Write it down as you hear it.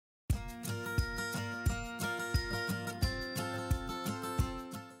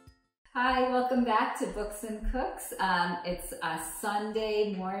Hi, welcome back to Books and Cooks. It's a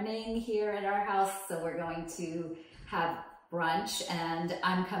Sunday morning here at our house, so we're going to have brunch, and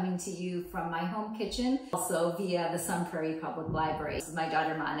I'm coming to you from my home kitchen, also via the Prairie Public Library. This is my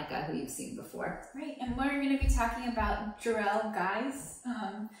daughter Monica, who you've seen before. Right, and we're going to be talking about Jarrell Guy's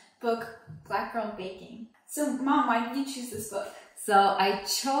book, Black Girl Baking. So, Mom, why did you choose this book? So I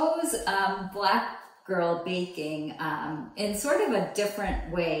chose Black Girl Baking in sort of a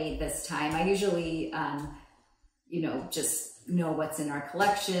different way this time. I usually, just know what's in our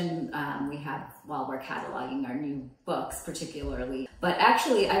collection. We have, while we're cataloging our new books particularly. But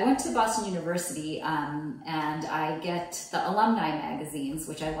actually, I went to Boston University and I get the alumni magazines,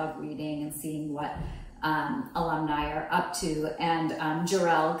 which I love reading and seeing what alumni are up to. And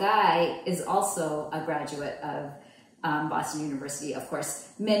Jarrell Guy is also a graduate of Boston University, of course,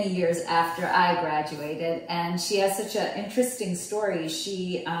 many years after I graduated. And she has such an interesting story.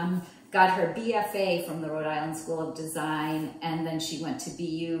 She got her BFA from the Rhode Island School of Design, and then she went to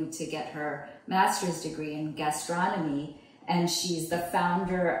BU to get her master's degree in gastronomy. And she's the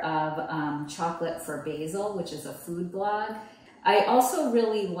founder of Chocolate for Basil, which is a food blog. I also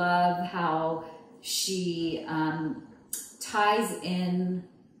really love how she ties in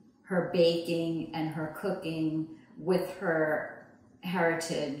her baking and her cooking with her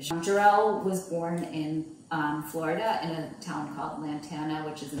heritage. Jarrell was born in Florida in a town called Lantana,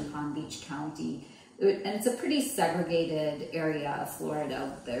 which is in Palm Beach County. And it's a pretty segregated area of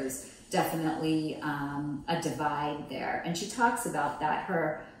Florida. There's definitely a divide there. And she talks about that.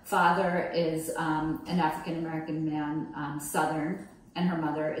 Her father is an African-American man, Southern, and her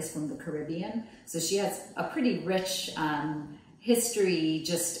mother is from the Caribbean. So she has a pretty rich history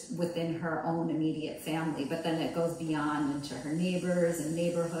just within her own immediate family, but then it goes beyond into her neighbors and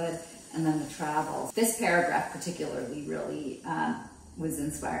neighborhood, and then the travels. This paragraph particularly really was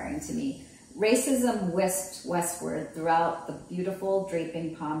inspiring to me. Racism whisked westward throughout the beautiful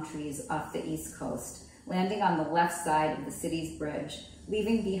draping palm trees off the East Coast, landing on the left side of the city's bridge,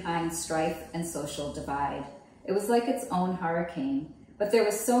 leaving behind strife and social divide. It was like its own hurricane. But there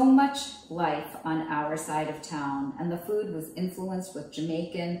was so much life on our side of town, and the food was influenced with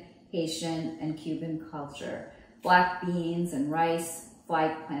Jamaican, Haitian, and Cuban culture. Black beans and rice,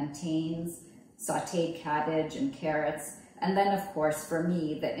 fried plantains, sauteed cabbage and carrots, and then, of course, for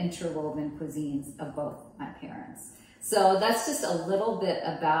me, the interwoven cuisines of both my parents. So that's just a little bit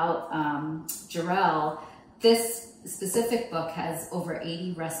about Jarrell. This specific book has over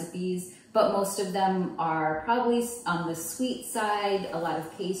 80 recipes, but most of them are probably on the sweet side, a lot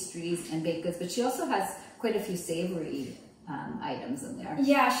of pastries and baked goods, but she also has quite a few savory items in there.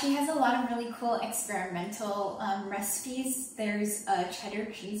 Yeah, she has a lot of really cool experimental recipes. There's a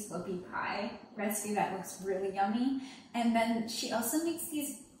cheddar cheese whoopie pie recipe that looks really yummy. And then she also makes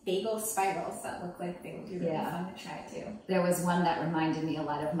these bagel spirals that look like they would be really fun to try too. There was one that reminded me a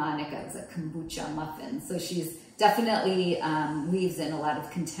lot of Monica's, a kombucha muffin. So she's definitely weaves in a lot of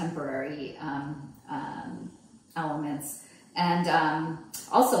contemporary elements. And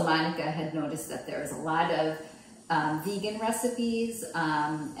also Monica had noticed that there's a lot of vegan recipes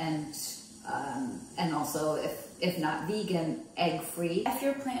and also, if not vegan, egg-free. If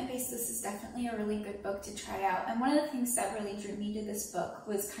you're plant-based, this is definitely a really good book to try out. And one of the things that really drew me to this book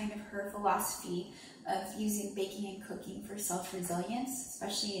was kind of her philosophy of using baking and cooking for self-resilience,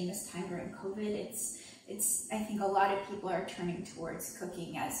 especially in this time during COVID. I think a lot of people are turning towards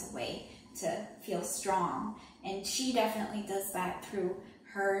cooking as a way to feel strong. And she definitely does that through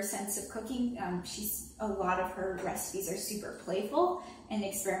her sense of cooking. A lot of her recipes are super playful and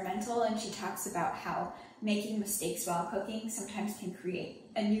experimental, and she talks about how making mistakes while cooking sometimes can create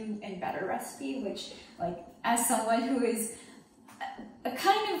a new and better recipe, which, like, as someone who is a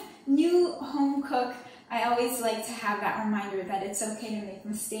kind of new home cook, I always like to have that reminder that it's okay to make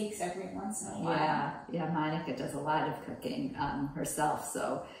mistakes every once in a while. Yeah, Monica does a lot of cooking herself,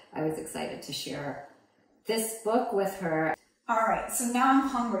 so I was excited to share this book with her. All right, so now I'm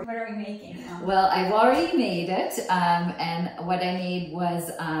hungry. What are we making now? Well, I've already made it, and what I made was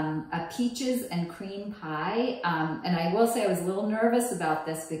a peaches and cream pie. And I will say I was a little nervous about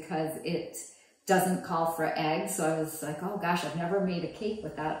this because it doesn't call for eggs. So I was like, oh gosh, I've never made a cake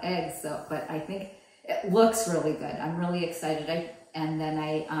without eggs. But I think it looks really good. I'm really excited. And then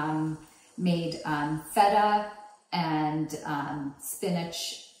I made feta and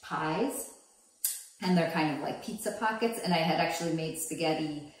spinach pies. And they're kind of like pizza pockets. And I had actually made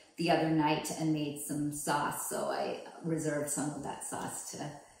spaghetti the other night and made some sauce. So I reserved some of that sauce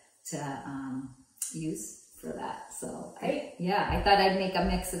to use for that. So I thought I'd make a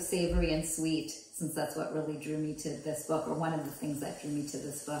mix of savory and sweet, since that's what really drew me to this book, or one of the things that drew me to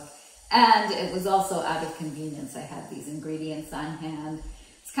this book. And it was also out of convenience. I had these ingredients on hand.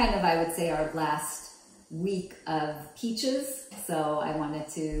 It's kind of, I would say, our last week of peaches. So I wanted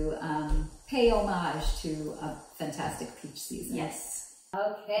to pay homage to a fantastic peach season. Yes.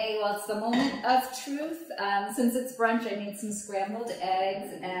 Okay, well, it's the moment of truth. Since it's brunch, I made some scrambled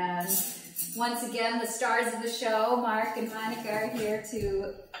eggs. And once again, the stars of the show, Mark and Monica, are here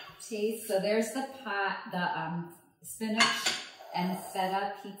to taste. So there's the spinach and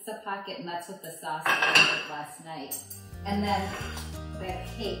feta pizza pocket, and that's what the sauce I made last night. And then the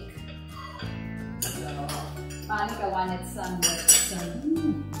cake. So Monica wanted some with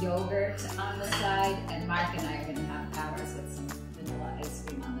some yogurt on the side, and Mark and I are going to have ours with some vanilla ice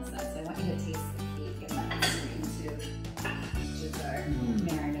cream on the side. So I want you to taste the cake and the ice cream too. Peaches are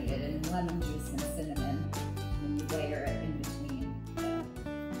marinated in lemon juice and cinnamon, and you layer it in between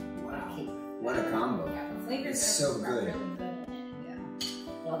the cake. What a combo. Yeah, the flavors It's are so good. really good. Yeah.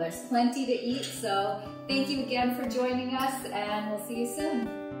 Well, there's plenty to eat, so thank you again for joining us, and we'll see you soon.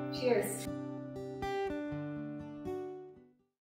 Cheers.